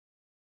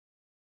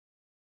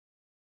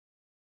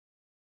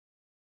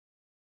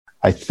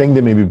I think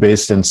they may be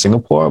based in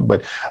Singapore,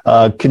 but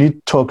can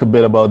you talk a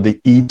bit about the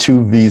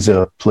E2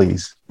 visa,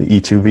 please? The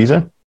E2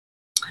 visa?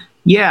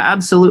 Yeah,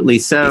 absolutely.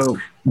 So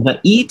the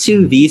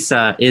E2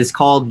 visa is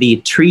called the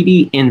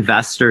Treaty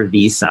Investor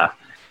Visa,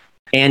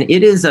 and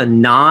it is a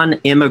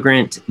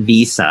non-immigrant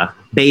visa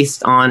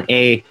based on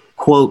a,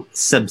 quote,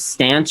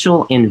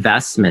 substantial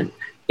investment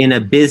in a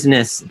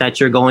business that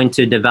you're going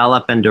to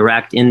develop and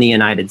direct in the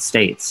United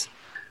States.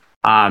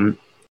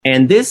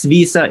 And this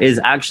visa is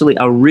actually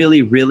a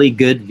really, really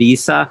good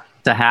visa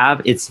to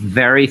have. It's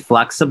very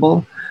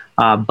flexible,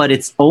 but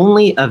it's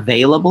only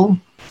available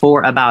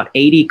for about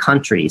 80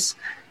 countries.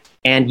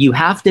 And you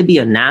have to be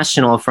a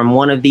national from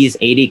one of these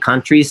 80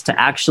 countries to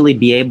actually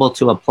be able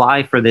to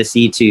apply for this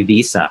E2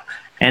 visa.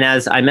 And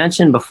as I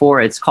mentioned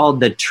before, it's called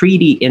the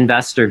Treaty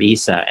Investor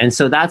Visa. And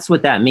so that's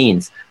what that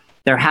means.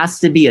 There has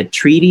to be a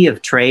treaty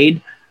of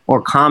trade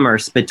or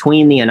commerce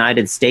between the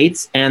United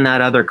States and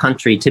that other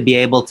country to be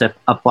able to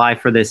apply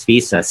for this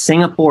visa.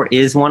 Singapore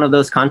is one of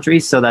those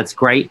countries, so that's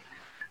great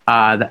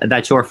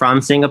that you're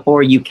from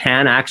Singapore. You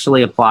can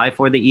actually apply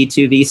for the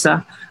E2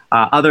 visa.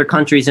 Other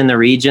countries in the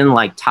region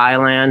like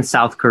Thailand,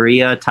 South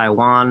Korea,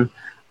 Taiwan,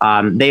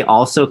 they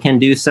also can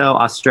do so.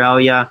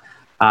 Australia,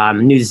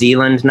 New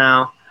Zealand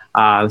now.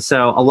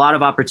 So a lot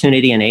of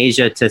opportunity in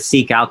Asia to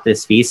seek out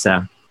this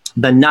visa.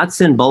 The nuts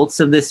and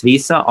bolts of this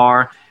visa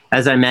are,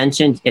 as I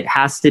mentioned, it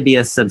has to be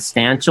a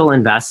substantial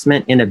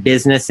investment in a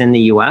business in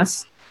the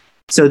US.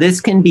 So this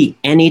can be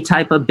any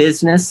type of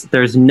business.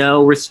 There's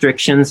no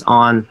restrictions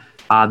on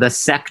the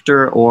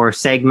sector or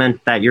segment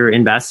that you're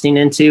investing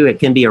into. It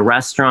can be a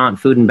restaurant,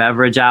 food and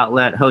beverage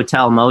outlet,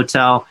 hotel,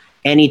 motel,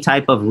 any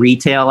type of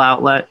retail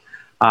outlet.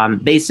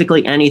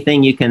 Basically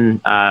anything you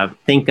can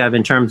think of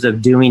in terms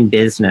of doing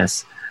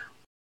business.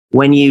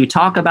 When you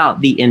talk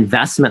about the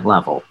investment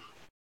level,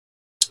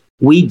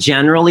 we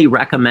generally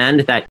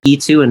recommend that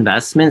E2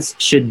 investments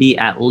should be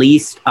at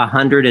least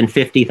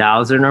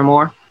 $150,000 or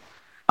more.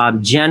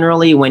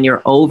 Generally, when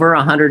you're over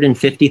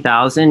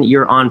 $150,000,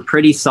 you're on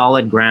pretty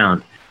solid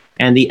ground,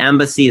 and the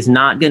embassy is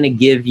not going to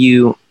give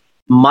you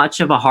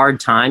much of a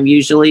hard time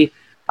usually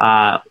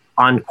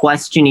on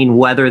questioning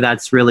whether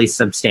that's really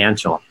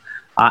substantial.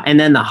 And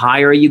then the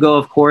higher you go,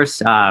 of course,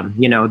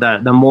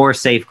 the more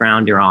safe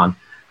ground you're on.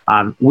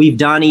 We've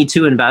done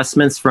E2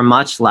 investments for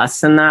much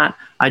less than that.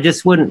 I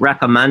just wouldn't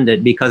recommend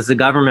it because the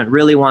government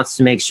really wants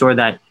to make sure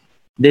that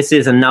this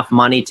is enough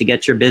money to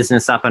get your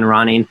business up and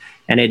running,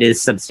 and it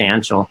is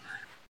substantial.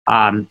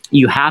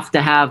 You have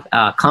to have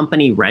a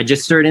company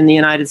registered in the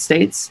United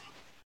States.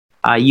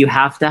 You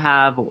have to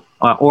have,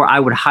 or I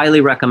would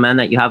highly recommend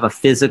that you have a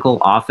physical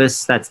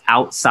office that's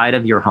outside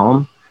of your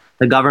home.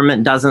 The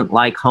government doesn't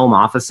like home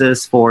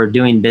offices for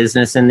doing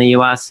business in the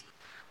US.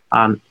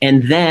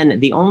 And then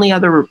the only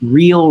other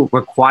real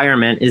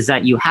requirement is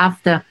that you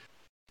have to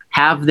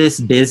have this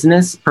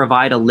business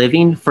provide a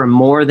living for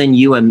more than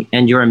you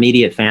and your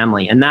immediate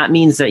family. And that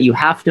means that you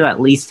have to at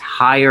least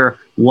hire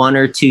one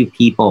or two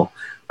people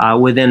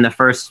within the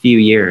first few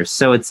years.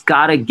 So it's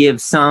got to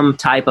give some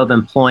type of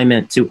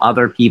employment to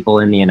other people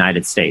in the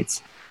United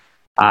States.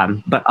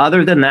 But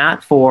other than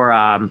that,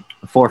 for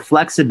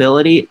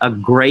flexibility, a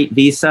great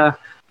visa.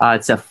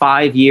 It's a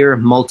 5-year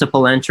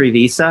multiple entry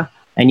visa.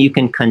 And you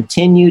can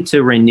continue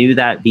to renew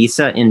that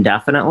visa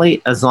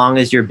indefinitely as long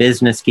as your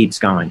business keeps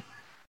going.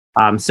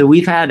 So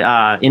we've had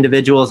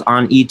individuals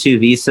on E2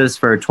 visas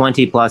for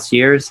 20 plus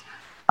years.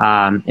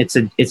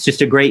 It's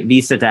just a great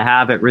visa to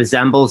have. It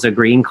resembles a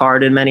green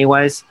card in many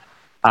ways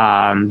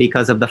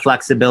because of the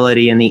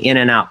flexibility and the in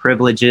and out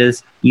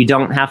privileges. You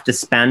don't have to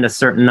spend a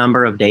certain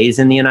number of days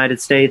in the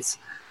United States.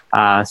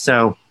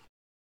 So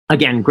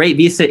again, great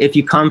visa if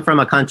you come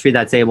from a country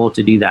that's able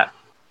to do that.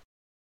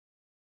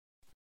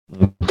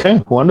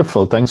 Okay,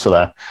 wonderful. Thanks for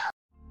that.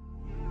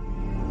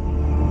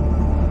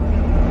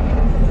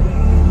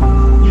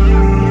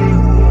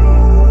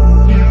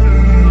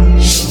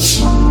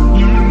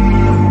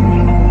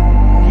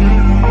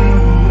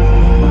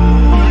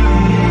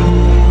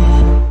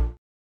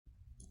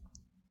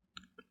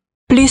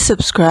 Please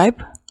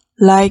subscribe,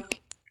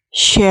 like,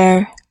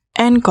 share,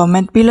 and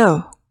comment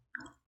below.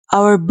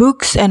 Our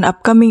books and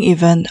upcoming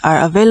event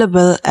are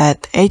available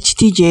at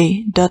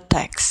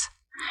htj.tax.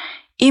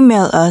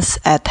 Email us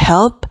at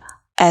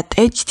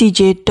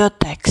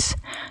help@htj.tax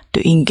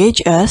to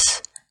engage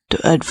us, to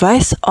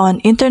advise on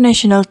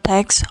international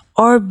tax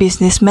or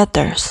business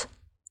matters.